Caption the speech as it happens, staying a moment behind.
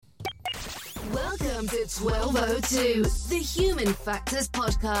Welcome to 1202, the Human Factors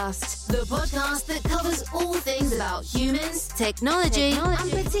Podcast. The podcast that covers all things about humans, technology,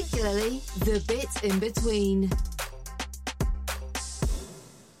 and particularly the bits in between.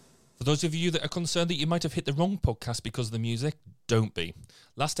 For those of you that are concerned that you might have hit the wrong podcast because of the music, don't be.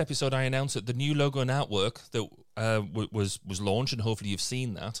 Last episode I announced that the new logo and artwork that was launched, and hopefully you've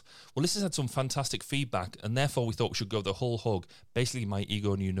seen that. Well, this has had some fantastic feedback, and therefore we thought we should go the whole hog. Basically, my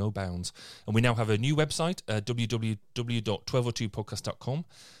ego knew no bounds. And we now have a new website, www.1202podcast.com.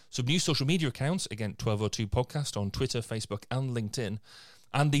 Some new social media accounts, again, 1202 Podcast on Twitter, Facebook, and LinkedIn.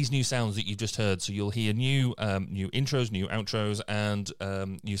 And these new sounds that you just heard. So you'll hear new intros, new outros, and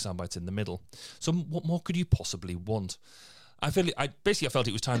new sound bites in the middle. So what more could you possibly want? I felt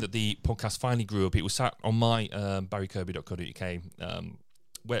it was time that the podcast finally grew up. It was sat on my barrykirby.co.uk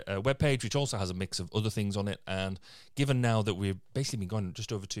webpage, which also has a mix of other things on it. And given now that we've basically been going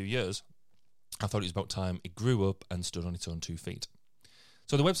just over 2 years, I thought it was about time it grew up and stood on its own 2 feet.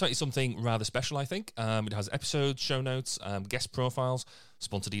 So the website is something rather special, I think. It has episodes, show notes, guest profiles,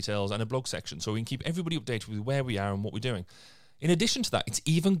 sponsor details, and a blog section. So we can keep everybody updated with where we are and what we're doing. In addition to that, it's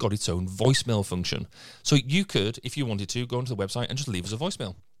even got its own voicemail function. So you could, if you wanted to, go onto the website and just leave us a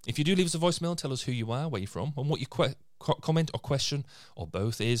voicemail. If you do leave us a voicemail, tell us who you are, where you're from, and what your comment or question, or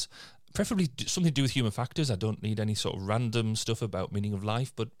both, is. Preferably something to do with human factors. I don't need any sort of random stuff about meaning of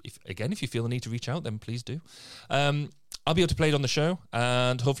life, but if you feel the need to reach out, then please do. I'll be able to play it on the show,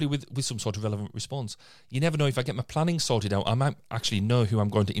 and hopefully with some sort of relevant response. You never know, if I get my planning sorted out, I might actually know who I'm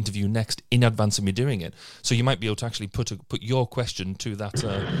going to interview next in advance of me doing it. So you might be able to actually put your question to that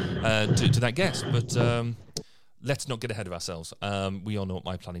to that guest. But let's not get ahead of ourselves. We all know what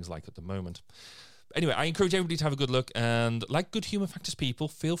my planning's like at the moment. Anyway, I encourage everybody to have a good look, and like good Human Factors people,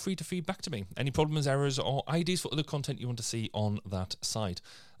 feel free to feed back to me. Any problems, errors, or ideas for other content you want to see on that site.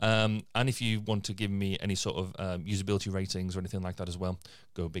 And if you want to give me any sort of usability ratings or anything like that as well,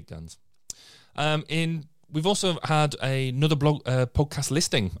 go big guns. We've also had another blog podcast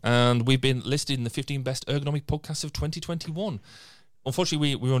listing, and we've been listed in the 15 best ergonomic podcasts of 2021.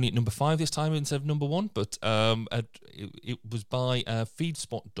 Unfortunately, we're only at number 5 this time instead of number 1, but it was by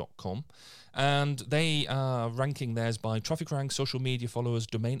feedspot.com, and they are ranking theirs by traffic rank, social media followers,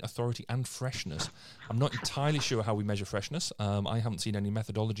 domain authority, and freshness. I'm not entirely sure how we measure freshness. I haven't seen any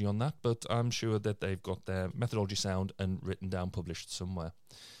methodology on that, but I'm sure that they've got their methodology sound and written down, published somewhere.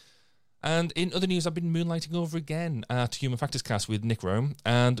 And in other news, I've been moonlighting over again at Human Factors Cast with Nick Rome,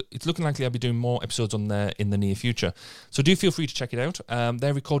 and it's looking likely I'll be doing more episodes on there in the near future. So do feel free to check it out.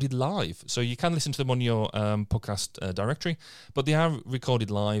 They're recorded live, so you can listen to them on your podcast directory, but they are recorded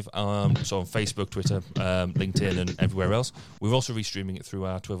live, so on Facebook, Twitter, LinkedIn, and everywhere else. We're also restreaming it through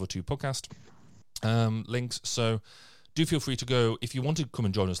our 1202 podcast links, so do feel free to go. If you want to come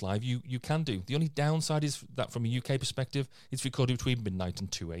and join us live, you can do. The only downside is that from a UK perspective, it's recorded between midnight and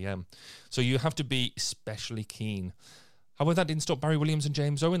 2 a.m. So you have to be especially keen. However, that didn't stop Barry Williams and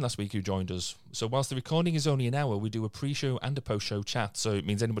James Owen last week, who joined us. So whilst the recording is only an hour, we do a pre-show and a post-show chat. So it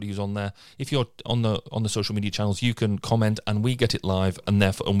means anybody who's on there, if you're on the social media channels, you can comment and we get it live, and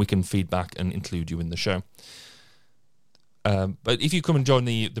we can feed back and include you in the show. But if you come and join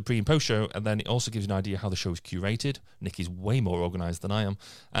the pre and post show, and then it also gives you an idea how the show is curated. Nick is way more organised than I am,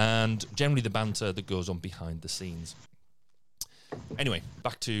 and generally the banter that goes on behind the scenes. Anyway,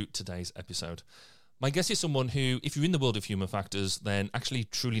 back to today's episode. My guest is someone who, if you're in the world of human factors, then actually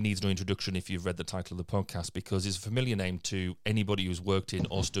truly needs no introduction if you've read the title of the podcast, because it's a familiar name to anybody who's worked in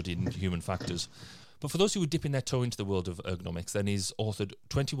or studied in human factors. But for those who are dipping their toe into the world of ergonomics, then he's authored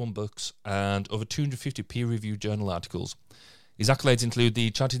 21 books and over 250 peer-reviewed journal articles. His accolades include the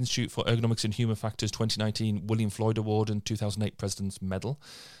Chartered Institute for Ergonomics and Human Factors 2019 William Floyd Award and 2008 President's Medal,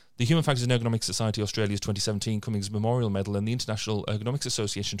 the Human Factors and Ergonomics Society Australia's 2017 Cummings Memorial Medal, and the International Ergonomics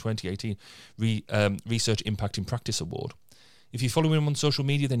Association 2018 Research Impact in Practice Award. If you follow him on social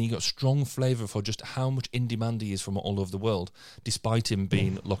media, then you got a strong flavour for just how much in demand he is from all over the world, despite him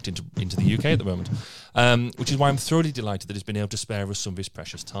being locked into the UK at the moment, which is why I'm thoroughly delighted that he's been able to spare us some of his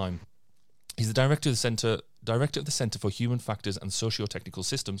precious time. He's the director of the Centre for Human Factors and Socio-Technical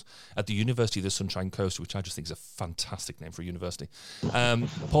Systems at the University of the Sunshine Coast, which I just think is a fantastic name for a university.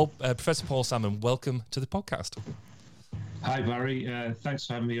 Professor Paul Salmon, welcome to the podcast. Hi, Barry. Thanks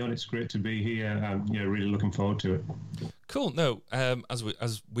for having me on. It's great to be here. I'm really looking forward to it. Cool. No, as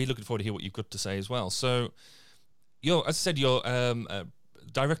we're looking forward to hear what you've got to say as well. So, as I said, you're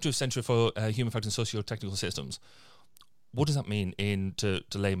Director of Centre for Human Factors and Socio-Technical Systems. What does that mean to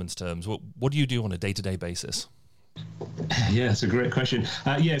layman's terms? What do you do on a day-to-day basis? Yeah, that's a great question.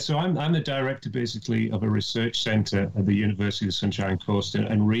 So I'm the director basically of a research centre at the University of the Sunshine Coast,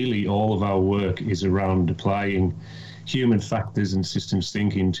 and really all of our work is around applying human factors and systems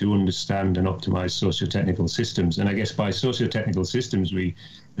thinking to understand and optimize socio-technical systems. And I guess by socio-technical systems, we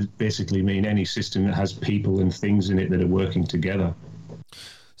basically mean any system that has people and things in it that are working together.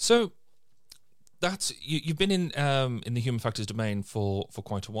 So that's you've been in the human factors domain for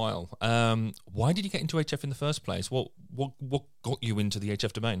quite a while. Why did you get into HF in the first place? What got you into the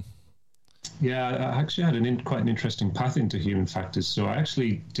HF domain? Yeah, I actually had quite an interesting path into human factors. So I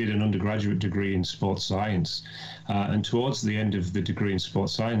actually did an undergraduate degree in sports science, and towards the end of the degree in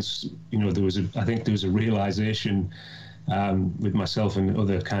sports science, there was a realization with myself and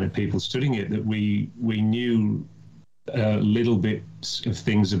other kind of people studying it that we knew a little bit of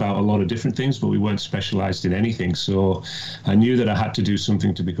things about a lot of different things, but we weren't specialized in anything. So I knew that I had to do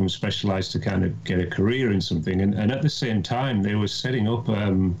something to become specialized to kind of get a career in something. And at the same time, they were setting up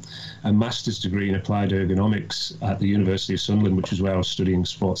a master's degree in applied ergonomics at the University of Sunderland, which is where I was studying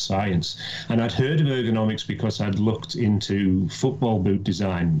sports science. And I'd heard of ergonomics because I'd looked into football boot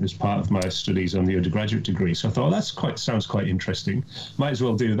design as part of my studies on the undergraduate degree. So I thought, sounds quite interesting. Might as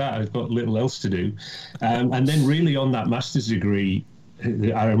well do that. I've got little else to do. And then really on that master's degree,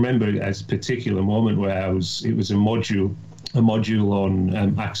 I remember as a particular moment where it was a module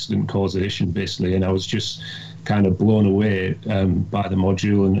on accident causation, basically, and I was just kind of blown away by the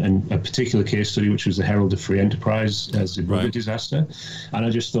module and a particular case study, which was the Herald of Free Enterprise as a rubber disaster. And I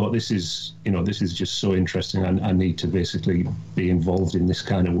just thought, this is just so interesting. I need to basically be involved in this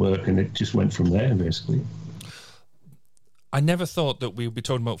kind of work, and it just went from there, basically. I never thought that we would be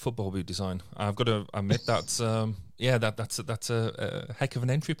talking about football boot design. I've got to admit that's a heck of an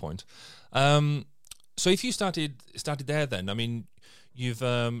entry point. So if you started there, then I mean, you've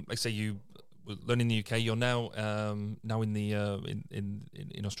you were learning in the UK. You're now in the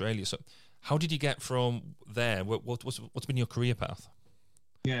in Australia. So how did you get from there? What's been your career path?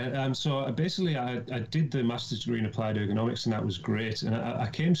 Yeah, so basically I did the master's degree in applied ergonomics, and that was great. And I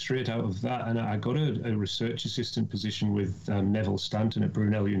came straight out of that, and I got a research assistant position with Neville Stanton at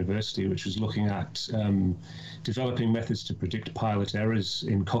Brunel University, which was looking at developing methods to predict pilot errors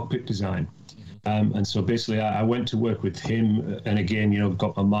in cockpit design. And so basically I went to work with him, and again,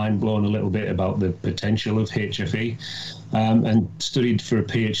 got my mind blown a little bit about the potential of HFE, and studied for a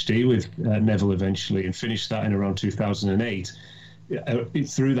PhD with Neville eventually, and finished that in around 2008.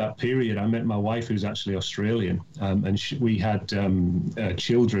 Through that period, I met my wife, who's actually Australian, and we had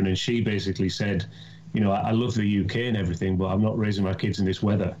children, and she basically said, I love the UK and everything, but I'm not raising my kids in this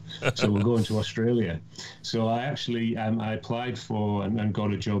weather, so we're going to Australia. So I actually I applied for and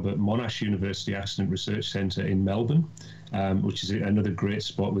got a job at Monash University Accident Research Centre in Melbourne, which is another great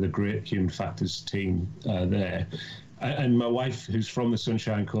spot with a great human factors team there. And my wife, who's from the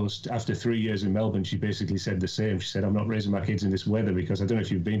Sunshine Coast, after 3 years in Melbourne, she basically said the same. She said, I'm not raising my kids in this weather, because I don't know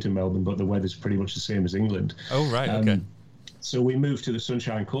if you've been to Melbourne, but the weather's pretty much the same as England. Oh, right, okay. So we moved to the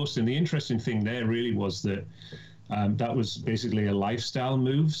Sunshine Coast, and the interesting thing there really was that that was basically a lifestyle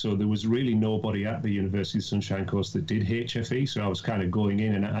move. So there was really nobody at the University of Sunshine Coast that did HFE. So I was kind of going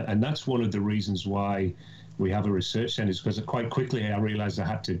in, and that's one of the reasons why we have a research centre, because quite quickly I realised I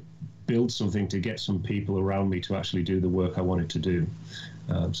had to build something to get some people around me to actually do the work I wanted to do.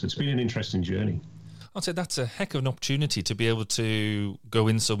 So it's been an interesting journey. I'd say that's a heck of an opportunity to be able to go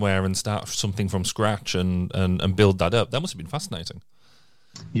in somewhere and start something from scratch and build that up. That must have been fascinating.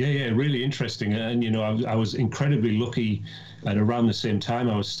 Yeah, really interesting. And, I was incredibly lucky. At around the same time,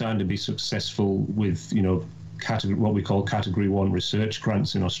 I was starting to be successful with, what we call Category 1 research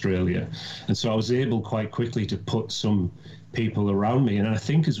grants in Australia. And so I was able quite quickly to put some people around me. And I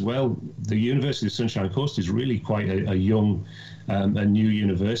think as well, the University of Sunshine Coast is really quite a young, a new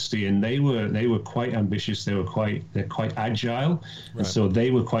university, and they were quite ambitious. They're quite agile, right. And so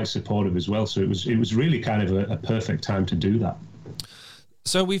they were quite supportive as well. So it was really kind of a perfect time to do that.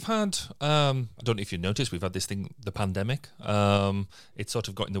 So we've had, I don't know if you noticed, we've had this thing, the pandemic. It's sort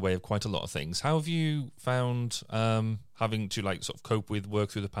of got in the way of quite a lot of things. How have you found having to sort of cope with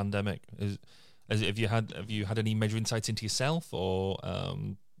work through the pandemic? Have you had any major insights into yourself, or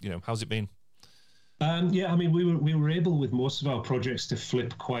how's it been? Yeah, I mean, we were able with most of our projects to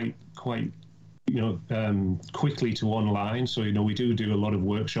flip quite quickly to online. So we do a lot of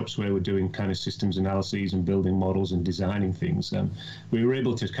workshops where we're doing kind of systems analyses and building models and designing things. We were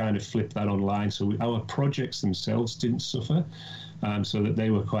able to kind of flip that online, so our projects themselves didn't suffer, so that they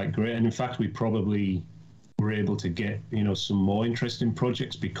were quite great. And in fact, we probably were able to get, some more interesting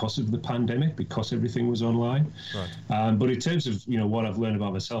projects because of the pandemic, because everything was online. Right. But in terms of, what I've learned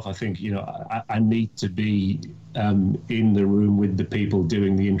about myself, I think, I need to be in the room with the people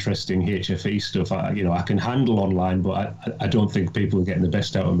doing the interesting HFE stuff. I can handle online, but I don't think people are getting the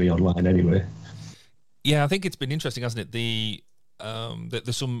best out of me online anyway. Yeah, I think it's been interesting, hasn't it?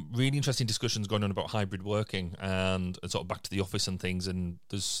 There's some really interesting discussions going on about hybrid working and sort of back to the office and things. And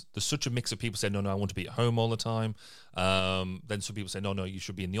there's such a mix of people saying, no, I want to be at home all the time. Then some people say, no, you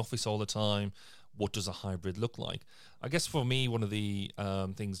should be in the office all the time. What does a hybrid look like? I guess for me, one of the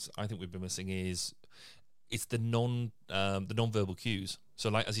things I think we've been missing is it's the non-verbal cues. So,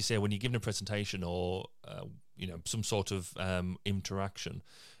 like as you say, when you're giving a presentation or some sort of interaction,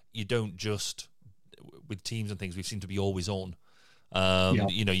 you don't just with Teams and things. We seem to be always on.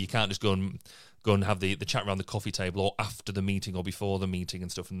 You can't just go and have the chat around the coffee table or after the meeting or before the meeting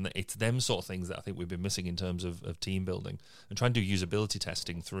and stuff. And it's them sort of things that I think we've been missing in terms of team building, and trying to do usability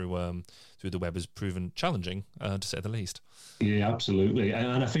testing through the web has proven challenging, to say the least. Yeah, absolutely.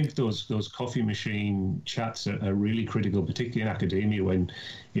 And I think those coffee machine chats are really critical, particularly in academia, when,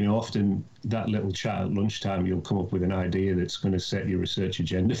 often that little chat at lunchtime, you'll come up with an idea that's going to set your research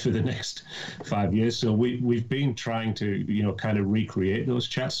agenda for the next 5 years. So we've been trying to, kind of recreate those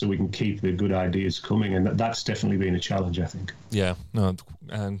chats so we can keep the good ideas coming. And that's definitely been a challenge, I think. Yeah, no,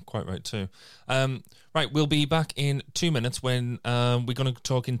 and quite right too. Right, we'll be back in 2 minutes when we're going to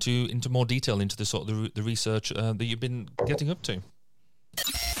talk into more detail into the sort of the research that you've been getting up to.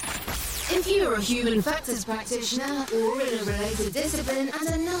 If you're a human factors practitioner or in a related discipline and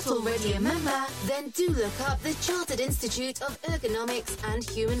are not already a member, then do look up the Chartered Institute of Ergonomics and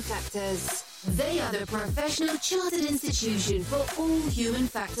Human Factors. They are the professional chartered institution for all human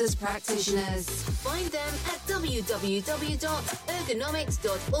factors practitioners. Find them at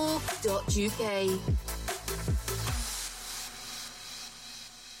www.ergonomics.org.uk.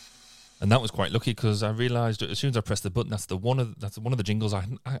 And that was quite lucky because I realised as soon as I pressed the button, that's one of the jingles I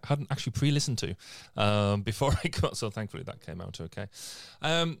hadn't actually pre-listened to before I got. So thankfully that came out okay.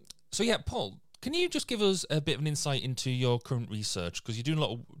 So yeah, Paul, can you just give us a bit of an insight into your current research, because you're doing a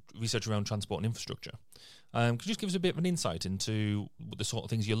lot of research around transport and infrastructure. Could you just give us a bit of an insight into the sort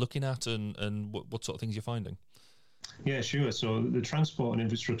of things you're looking at and what sort of things you're finding? Yeah, sure. So the transport and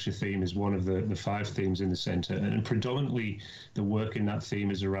infrastructure theme is one of the 5 themes in the centre, and predominantly the work in that theme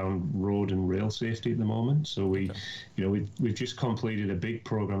is around road and rail safety at the moment. So we've just completed a big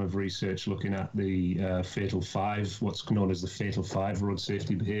programme of research looking at the Fatal 5, what's known as the Fatal 5 road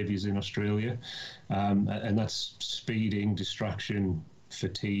safety behaviours in Australia, and that's speeding, distraction,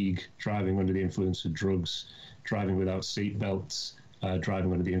 fatigue, driving under the influence of drugs, driving without seat belts,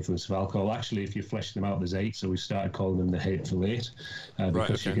 driving under the influence of alcohol. Actually, if you flesh them out, there's 8, so we started calling them the Hateful 8,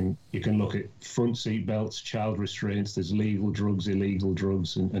 because you can look at front seat belts, child restraints, there's legal drugs, illegal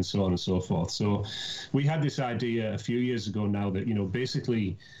drugs, and so on and so forth. So we had this idea a few years ago now that,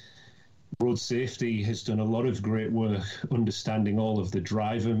 basically road safety has done a lot of great work understanding all of the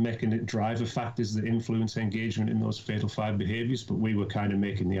driver factors that influence engagement in those Fatal 5 behaviours, but we were kind of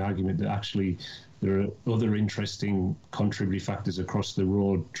making the argument that actually there are other interesting contributory factors across the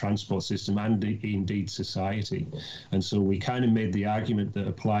road transport system and indeed society. And so we kind of made the argument that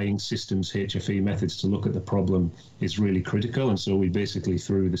applying systems HFE methods to look at the problem is really critical. And so we basically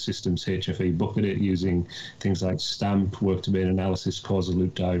threw the systems HFE book at it using things like STAMP, work domain analysis, causal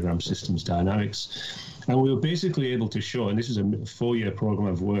loop diagram, systems dynamics. And we were basically able to show, and this is a 4-year program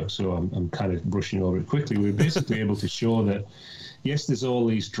of work, so I'm kind of brushing over it quickly. We were basically able to show that, yes, there's all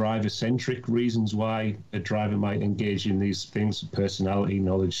these driver-centric reasons why a driver might engage in these things: personality,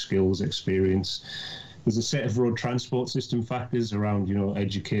 knowledge, skills, experience. There's a set of road transport system factors around,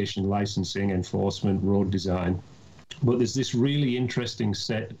 education, licensing, enforcement, road design. But there's this really interesting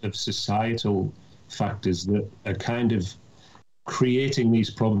set of societal factors that are kind of creating these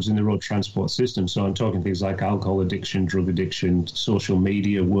problems in the road transport system. So I'm talking things like alcohol addiction, drug addiction, social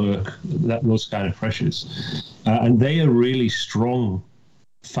media, work, those kind of pressures. And they are really strong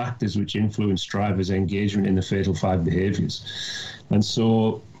factors which influence drivers' engagement in the Fatal 5 behaviours. And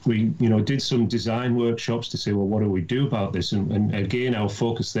so we, did some design workshops to say, well, what do we do about this? And again, our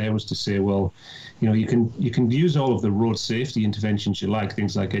focus there was to say, well, you can use all of the road safety interventions you like,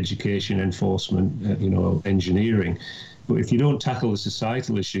 things like education, enforcement, engineering. But if you don't tackle the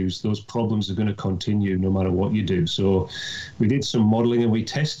societal issues, those problems are going to continue no matter what you do. So we did some modelling and we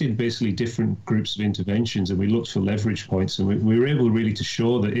tested basically different groups of interventions, and we looked for leverage points. And we were able really to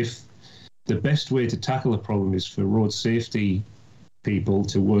show that if the best way to tackle a problem is for road safety people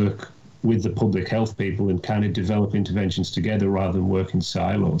to work with the public health people and kind of develop interventions together rather than work in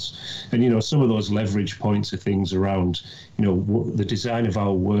silos. And, some of those leverage points are things around, the design of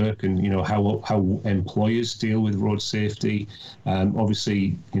our work and, how employers deal with road safety.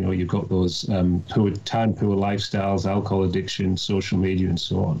 Obviously, you've got those poor lifestyles, alcohol addiction, social media, and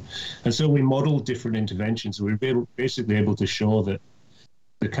so on. And so we modeled different interventions. We were basically able to show that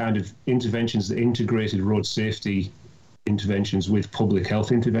the kind of interventions that integrated road safety interventions with public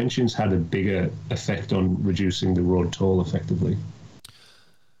health interventions had a bigger effect on reducing the road toll effectively.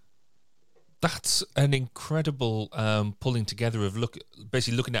 That's an incredible pulling together of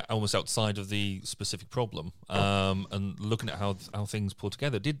basically looking at almost outside of the specific problem and looking at how things pull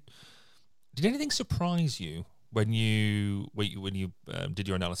together. Did anything surprise you when you did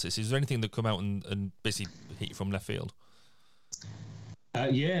your analysis? Is there anything that come out and basically hit you from left field?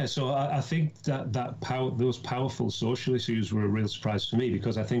 So I think those powerful social issues were a real surprise for me,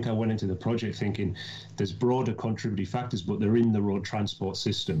 because I think I went into the project thinking there's broader contributory factors, but they're in the road transport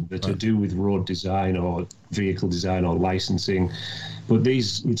system. They're to do with road design or vehicle design or licensing. But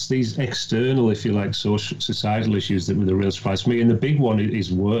it's these external, if you like, societal issues that were the real surprise for me. And the big one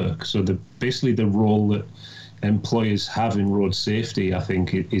is work. So basically the role that employers have in road safety, I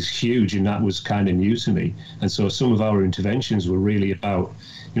think, is huge, and that was kind of new to me. And so some of our interventions were really about,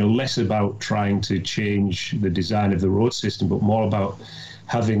 less about trying to change the design of the road system, but more about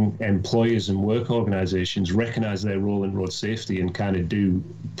having employers and work organizations recognize their role in road safety and kind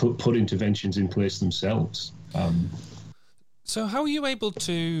of put interventions in place themselves. So how are you able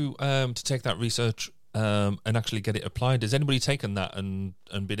to take that research and actually get it applied? Has anybody taken that and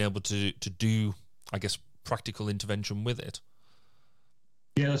been able to do, I guess, practical intervention with it?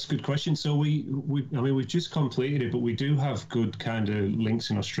 Yeah, that's a good question. So we've just completed it, but we do have good kind of links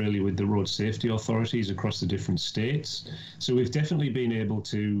in Australia with the road safety authorities across the different states. So we've definitely been able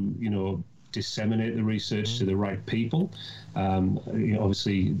to, disseminate the research to the right people.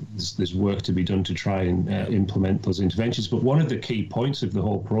 Obviously, there's work to be done to try and implement those interventions. But one of the key points of the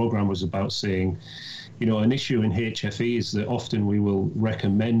whole program was about saying, an issue in HFE is that often we will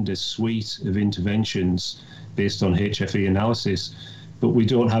recommend a suite of interventions based on HFE analysis, but we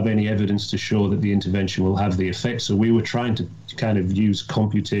don't have any evidence to show that the intervention will have the effect. So we were trying to kind of use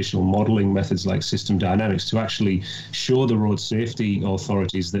computational modeling methods like system dynamics to actually show the road safety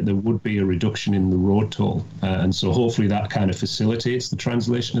authorities that there would be a reduction in the road toll. And so hopefully that kind of facilitates the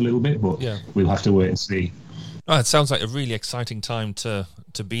translation a little bit, but we'll have to wait and see. Oh, it sounds like a really exciting time to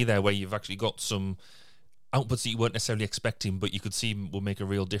be there, where you've actually got some outputs that you weren't necessarily expecting, but you could see will make a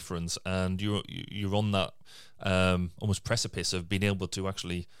real difference, and you're on that almost precipice of being able to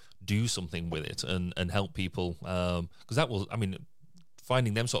actually do something with it and help people, because that will,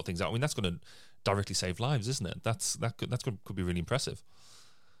 finding them sort of things out, that's going to directly save lives, isn't it? That could be really impressive.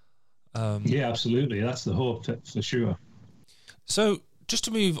 Yeah, absolutely. That's the hope for sure. So just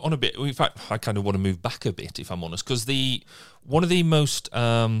to move on a bit, in fact, I kind of want to move back a bit, if I'm honest, because one of the most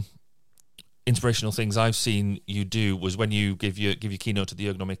inspirational things I've seen you do was when you give your keynote at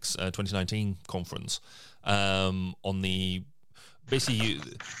the Ergonomics 2019 conference on the basically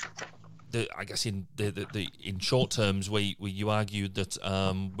I guess in in short terms where you argued that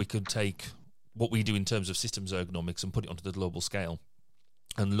we could take what we do in terms of systems ergonomics and put it onto the global scale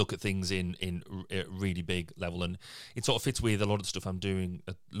and look at things in a really big level, and it sort of fits with a lot of the stuff I'm doing,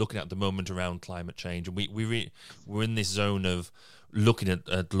 looking at the moment around climate change, and we're in this zone of looking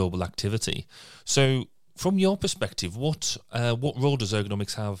at global activity. So, from your perspective, what role does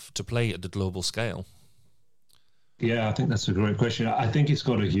ergonomics have to play at the global scale? Yeah, I think that's a great question. I think it's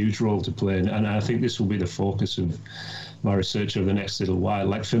got a huge role to play, and I think this will be the focus of my research over the next little while.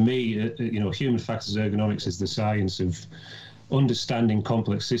 Like for me, human factors ergonomics is the science of understanding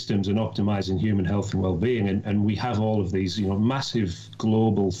complex systems and optimizing human health and well-being, and we have all of these massive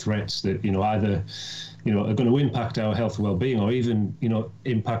global threats that either are going to impact our health and well-being, or even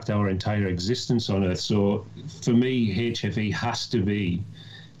impact our entire existence on Earth. So for me, HFE has to be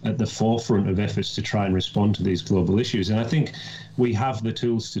at the forefront of efforts to try and respond to these global issues, and I think we have the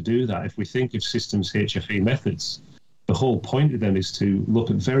tools to do that. If we think of systems HFE methods, the whole point of them is to look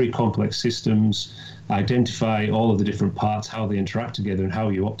at very complex systems, identify all of the different parts, how they interact together, and how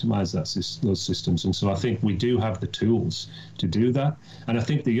you optimize those systems. And so I think we do have the tools to do that. And I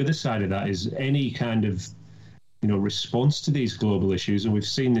think the other side of that is any kind of response to these global issues, and we've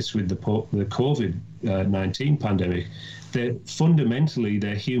seen this with the COVID-19 pandemic, they're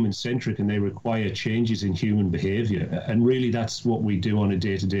human-centric and they require changes in human behavior. And really that's what we do on a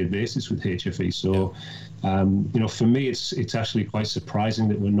day-to-day basis with HFE. So, for me, it's actually quite surprising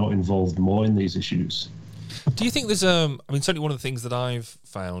that we're not involved more in these issues. Do you think there's I mean, certainly one of the things that I've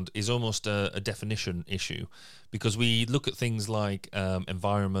found is almost a definition issue, because we look at things like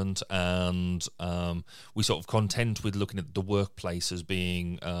environment, and we sort of content with looking at the workplace as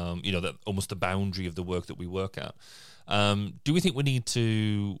being, that almost the boundary of the work that we work at. Do we think we need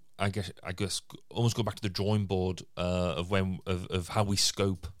to, I guess, almost go back to the drawing board of how we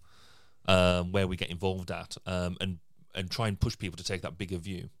scope where we get involved at, and try and push people to take that bigger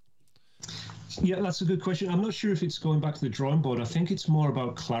view? Yeah, that's a good question. I'm not sure if it's going back to the drawing board. I think it's more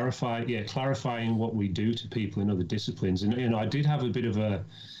about clarifying what we do to people in other disciplines. And I did have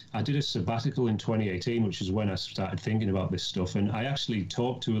I did a sabbatical in 2018, which is when I started thinking about this stuff. And I actually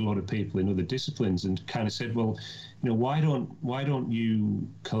talked to a lot of people in other disciplines and kind of said, well, why don't you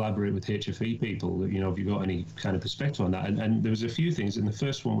collaborate with HFE people? Have you got any kind of perspective on that? And there was a few things. And the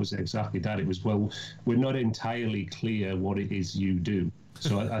first one was exactly that. It was, well, we're not entirely clear what it is you do.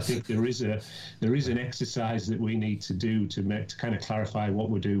 So I think there is an exercise that we need to do to kind of clarify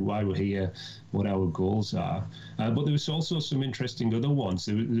what we do, why we're here, what our goals are. But there was also some interesting other ones.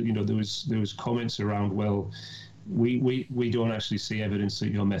 There was comments around, well, we don't actually see evidence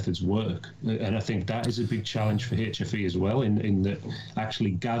that your methods work, and I think that is a big challenge for HFE as well. In that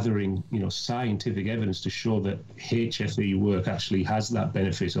actually gathering scientific evidence to show that HFE work actually has that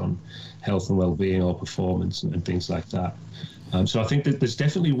benefit on health and well-being or performance and things like that. So I think that there's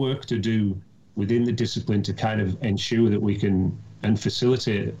definitely work to do within the discipline to kind of ensure that we can and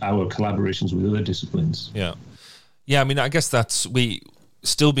facilitate our collaborations with other disciplines. Yeah. I mean, I guess that's we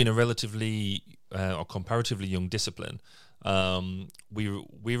still being a relatively or comparatively young discipline.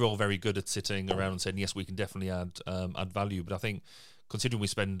 We're all very good at sitting around and saying, yes, we can definitely add value. But I think, considering we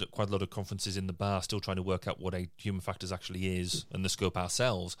spend quite a lot of conferences in the bar still trying to work out what a human factors actually is and the scope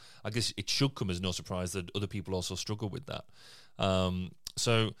ourselves, I guess it should come as no surprise that other people also struggle with that.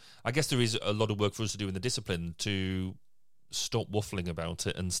 So I guess there is a lot of work for us to do in the discipline to stop waffling about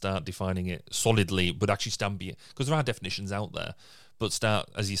it and start defining it solidly, but actually stand it, because there are definitions out there, but start,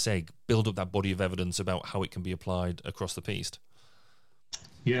 as you say, build up that body of evidence about how it can be applied across the piece.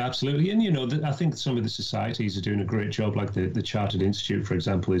 Yeah, absolutely. And, I think some of the societies are doing a great job, like the Chartered Institute, for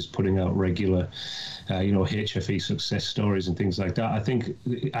example, is putting out regular, HFE success stories and things like that. I think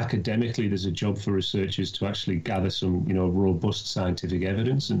academically there's a job for researchers to actually gather some, robust scientific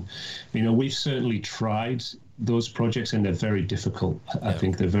evidence. And, we've certainly tried those projects, and they're very difficult. I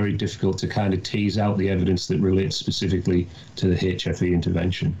think they're very difficult to kind of tease out the evidence that relates specifically to the HFE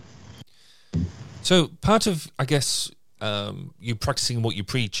intervention. So part of, I guess, you practicing what you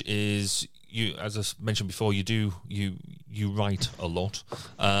preach is you, as I mentioned before, you write a lot,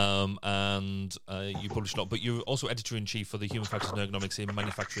 and you publish a lot, but you're also editor-in-chief for the Human Factors and Ergonomics in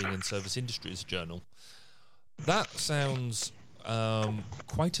Manufacturing and Service Industries journal. That sounds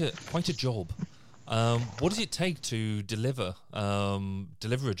quite a job. What does it take to deliver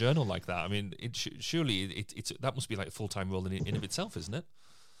a journal like that? I mean, surely that must be like a full-time role in of itself, isn't it?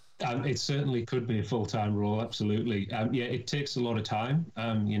 It certainly could be a full-time role, absolutely. It takes a lot of time,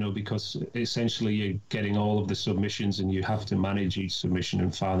 because essentially you're getting all of the submissions and you have to manage each submission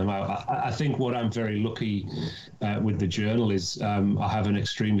and file them out. I think what I'm very lucky with the journal is I have an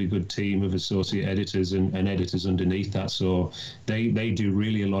extremely good team of associate editors and editors underneath that, so they do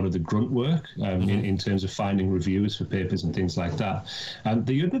really a lot of the grunt work in terms of finding reviewers for papers and things like that.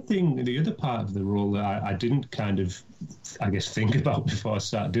 The other part of the role that I didn't kind of, I guess, think about before I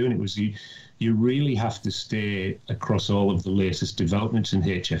started doing it was you really have to stay across all of the latest developments in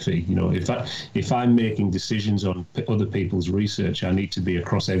HFE. If I'm making decisions on other people's research, I need to be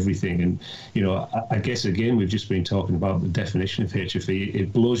across everything. And I guess again we've just been talking about the definition of HFE.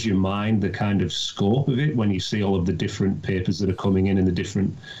 It blows your mind the kind of scope of it when you see all of the different papers that are coming in and the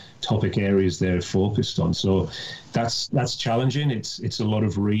different topic areas they're focused on. So that's challenging. It's a lot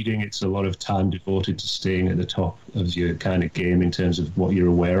of reading. It's a lot of time devoted to staying at the top of your kind of game in terms of what you're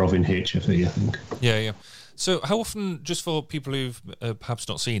aware of in HFE, I think. Yeah. So how often, just for people who've perhaps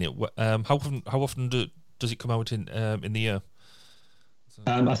not seen it, how often does it come out in the year?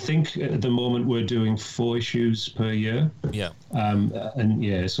 I think at the moment we're doing 4 issues per year. Yeah.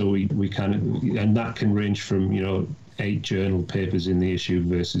 So we kind of, and that can range from 8 journal papers in the issue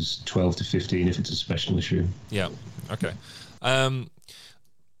versus 12 to 15 if it's a special issue. Yeah. Okay. And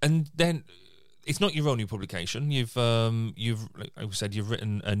then it's not your only publication. You've like I said, you've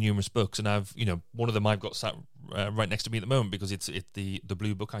written numerous books, and I've one of them I've got sat right next to me at the moment because it's the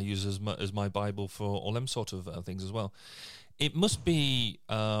blue book I use as my Bible for all them sort of things as well. It must be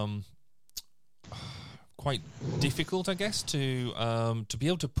quite difficult, I guess, to be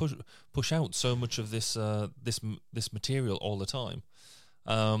able to push out so much of this material all the time.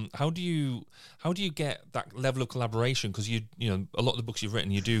 How do you get that level of collaboration? Because you know a lot of the books you've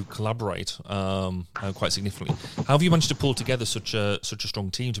written, you do collaborate quite significantly. How have you managed to pull together such a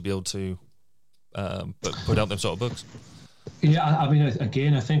strong team to be able to put out them sort of books? Yeah, I mean,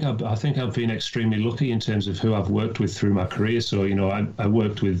 again, I think I've been extremely lucky in terms of who I've worked with through my career. So, you know, I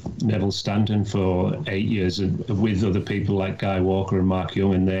worked with Neville Stanton for 8 years, and with other people like Guy Walker and Mark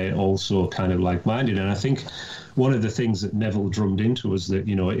Young, and they're also kind of like-minded. And I think one of the things that Neville drummed into us that,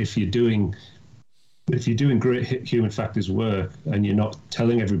 you know, if you're doing great human factors work and you're not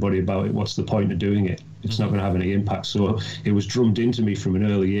telling everybody about it, what's the point of doing it? It's not going to have any impact. So it was drummed into me from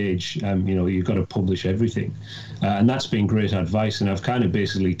an early age, you know, you've got to publish everything. And that's been great advice. And I've kind of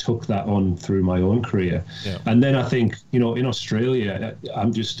basically took that on through my own career. Yeah. And then I think, you know, in Australia,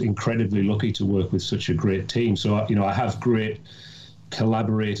 I'm just incredibly lucky to work with such a great team. So, you know, I have great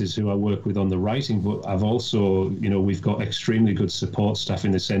collaborators who I work with on the writing, but I've also, you know, we've got extremely good support staff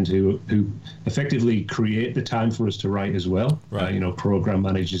in the centre who effectively create the time for us to write as well. Right. You know, program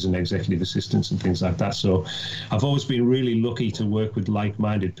managers and executive assistants and things like that. So I've always been really lucky to work with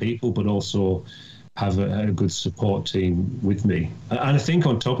like-minded people, but also have a good support team with me. And I think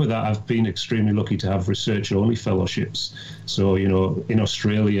on top of that, I've been extremely lucky to have research-only fellowships. So, you know, in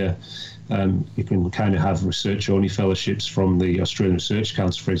Australia, you can kind of have research-only fellowships from the Australian Research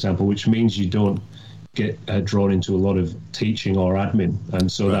Council, for example, which means you don't get drawn into a lot of teaching or admin. And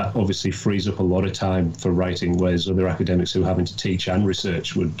so that obviously frees up a lot of time for writing, whereas other academics who are having to teach and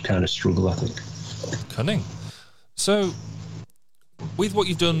research would kind of struggle, I think. Cunning. So with what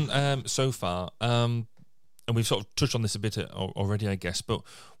you've done so far, and we've sort of touched on this a bit already, I guess, but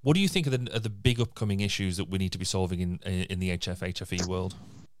what do you think are the big upcoming issues that we need to be solving in the HFE world?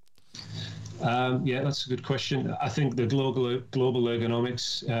 Yeah, that's a good question. I think the global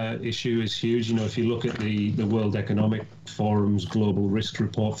ergonomics issue is huge. You know, if you look at the World Economic Forum's global risk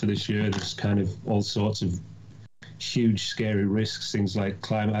report for this year, there's kind of all sorts of huge, scary risks, things like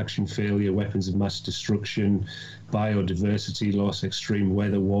climate action failure, weapons of mass destruction, biodiversity loss, extreme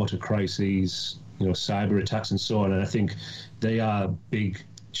weather, water crises, you know, cyber attacks and so on. And I think they are big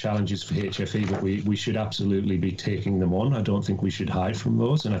challenges for HFE, but we should absolutely be taking them on. I don't think we should hide from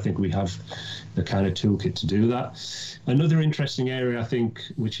those, and I think we have the kind of toolkit to do that. Another interesting area, I think,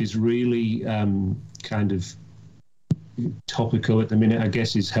 which is really kind of topical at the minute, I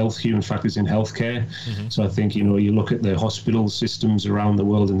guess, is human factors in healthcare. Mm-hmm. So I think, you know, you look at the hospital systems around the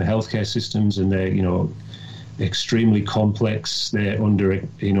world and the healthcare systems, and they're, you know, extremely complex. They're under,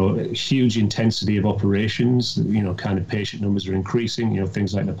 you know, huge intensity of operations. You know, kind of patient numbers are increasing, you know,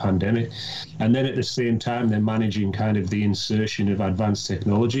 things like the pandemic. And then at the same time, they're managing kind of the insertion of advanced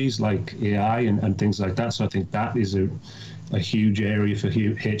technologies like AI and things like that. So I think that is a huge area for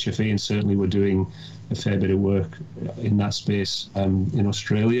HFE, and certainly we're doing a fair bit of work in that space in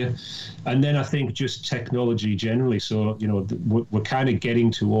Australia. And then I think just technology generally. So, you know, we're kind of getting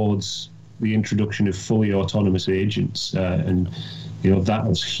towards the introduction of fully autonomous agents, and you know that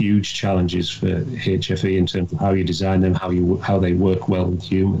has huge challenges for HFE in terms of how you design them, how they work well with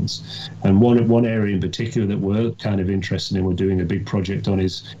humans. And one area in particular that we're kind of interested in, we're doing a big project on,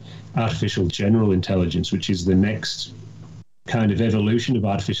 is artificial general intelligence, which is the next kind of evolution of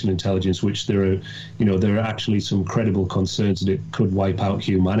artificial intelligence, which there are actually some credible concerns that it could wipe out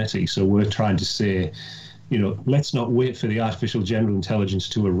humanity. So we're trying to say, you know, let's not wait for the artificial general intelligence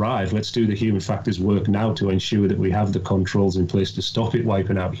to arrive. Let's do the human factors work now to ensure that we have the controls in place to stop it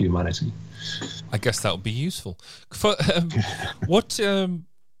wiping out humanity. I guess that would be useful. For, what,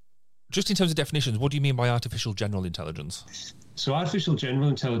 just in terms of definitions, what do you mean by artificial general intelligence? So artificial general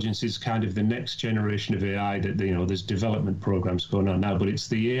intelligence is kind of the next generation of AI that, you know, there's development programs going on now, but it's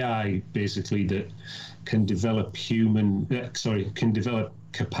the AI basically that can develop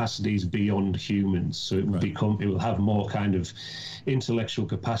capacities beyond humans. So it will have more kind of intellectual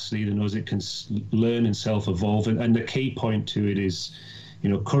capacity than us. It can learn and self-evolve. And the key point to it is, you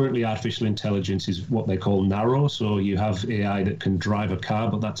know, currently artificial intelligence is what they call narrow. So you have AI that can drive a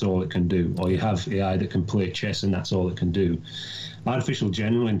car, but that's all it can do. Or you have AI that can play chess, and that's all it can do. Artificial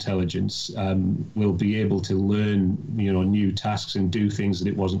general intelligence will be able to learn, you know, new tasks and do things that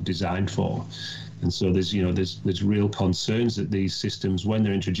it wasn't designed for. And so there's real concerns that these systems, when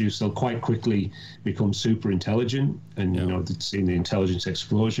they're introduced, they'll quite quickly become super intelligent, and you know, seeing the intelligence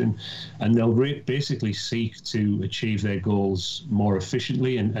explosion, and they'll basically seek to achieve their goals more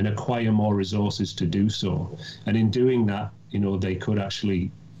efficiently and acquire more resources to do so. And in doing that, you know, they could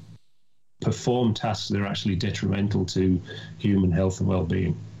actually perform tasks that are actually detrimental to human health and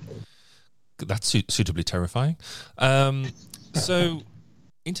well-being. That's suitably terrifying. So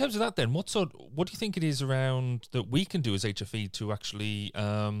in terms of that, then, what do you think it is around that we can do as HFE to actually,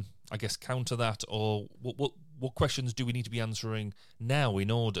 I guess, counter that, or what questions do we need to be answering now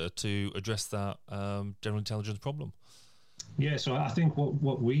in order to address that general intelligence problem? Yeah, so I think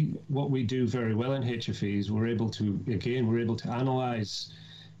what we do very well in HFE is we're able to analyze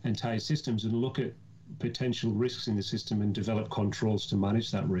entire systems and look at potential risks in the system and develop controls to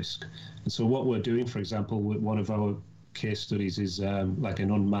manage that risk. And so what we're doing, for example, with one of our case studies is like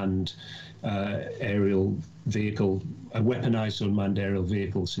an unmanned aerial vehicle, a weaponized unmanned aerial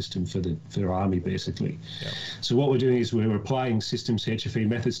vehicle system for Army, basically. Yeah. So what we're doing is we're applying systems HFE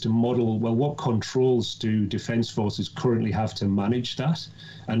methods to model, well, what controls do defense forces currently have to manage that,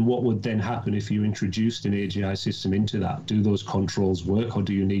 and what would then happen if you introduced an AGI system into that? Do those controls work, or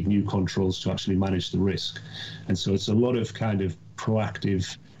do you need new controls to actually manage the risk? And so it's a lot of kind of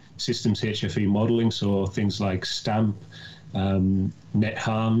proactive systems HFE modeling, so things like STAMP, net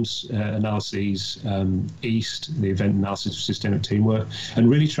harms analyses, EAST, the event analysis of systemic teamwork, and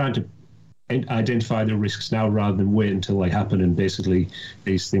really trying to identify the risks now rather than wait until they happen and basically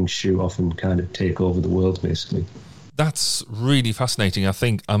these things shoot off and kind of take over the world, basically. That's really fascinating. I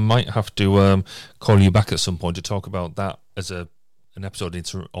think I might have to call you back at some point to talk about that as an episode in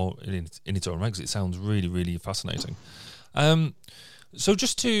its own right, because it sounds really, really fascinating. So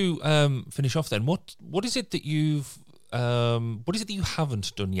just to finish off, then, what is it that you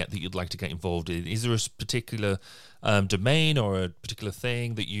haven't done yet that you'd like to get involved in? Is there a particular domain or a particular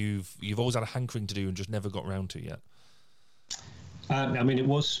thing that you've always had a hankering to do and just never got around to yet? I mean, it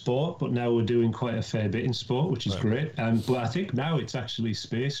was sport, but now we're doing quite a fair bit in sport, which is great. But I think now it's actually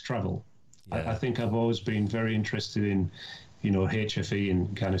space travel. Yeah. I think I've always been very interested in, HFE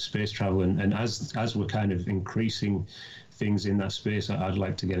and kind of space travel, and as we're kind of increasing things in that space, I'd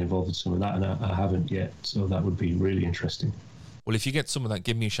like to get involved in some of that, and I haven't yet, so that would be really interesting. Well, if you get some of that,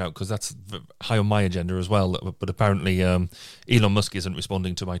 give me a shout, because that's high on my agenda as well. But apparently Elon Musk isn't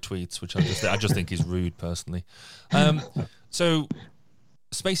responding to my tweets, which I just think is rude, personally. So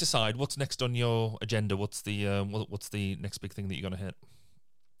space aside, what's next on your agenda? What's the next big thing that you're going to hit?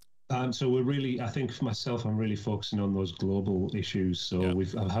 So we're really, I think for myself, I'm really focusing on those global issues. So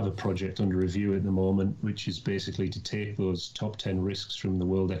I have a project under review at the moment, which is basically to take those top 10 risks from the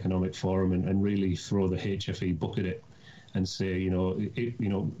World Economic Forum and really throw the HFE book at it and say,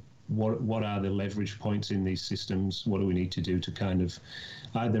 what are the leverage points in these systems? What do we need to do to kind of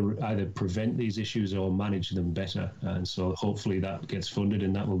either prevent these issues or manage them better? And so hopefully that gets funded,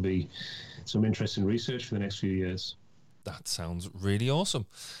 and that will be some interesting research for the next few years. That sounds really awesome.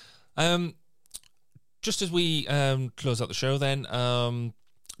 Just as we close out the show, then,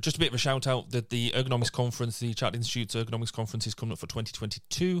 just a bit of a shout out that the Ergonomics Conference, the Chartered Institute's Ergonomics Conference, is coming up for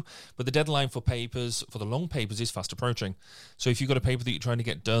 2022, but the deadline for the long papers is fast approaching. So if you've got a paper that you're trying to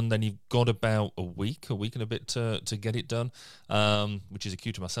get done, then you've got about a week and a bit to get it done, which is a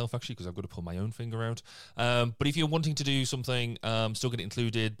cue to myself, actually, because I've got to pull my own finger out. But if you're wanting to do something, still get it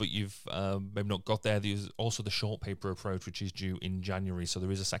included, but you've maybe not got there's also the short paper approach, which is due in January, so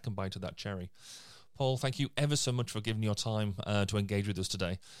there is a second bite of that cherry. Paul, thank you ever so much for giving your time to engage with us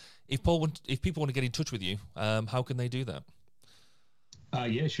today. If people want to get in touch with you, how can they do that?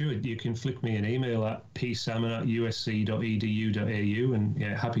 Yeah, sure. You can flick me an email at psalmon@usc.edu.au, and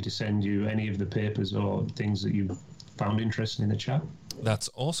happy to send you any of the papers or things that you found interesting in the chat. That's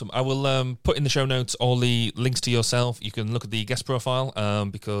awesome. I will put in the show notes all the links to yourself. You can look at the guest profile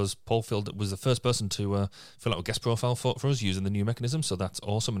because Paul was the first person to fill out a guest profile for us using the new mechanism. So that's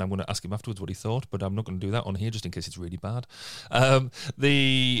awesome. And I'm going to ask him afterwards what he thought, but I'm not going to do that on here just in case it's really bad.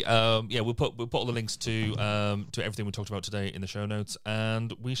 We'll put all the links to everything we talked about today in the show notes,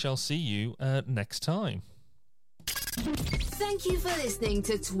 and we shall see you next time. Thank you for listening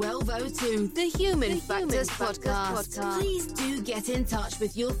to 1202, the Human Factors Podcast. Please do get in touch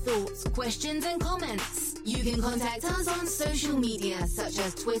with your thoughts, questions, and comments. You can contact us on social media such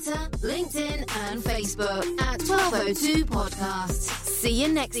as Twitter, LinkedIn, and Facebook at 1202 Podcast. See you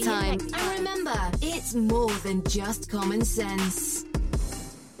next time. And remember, it's more than just common sense.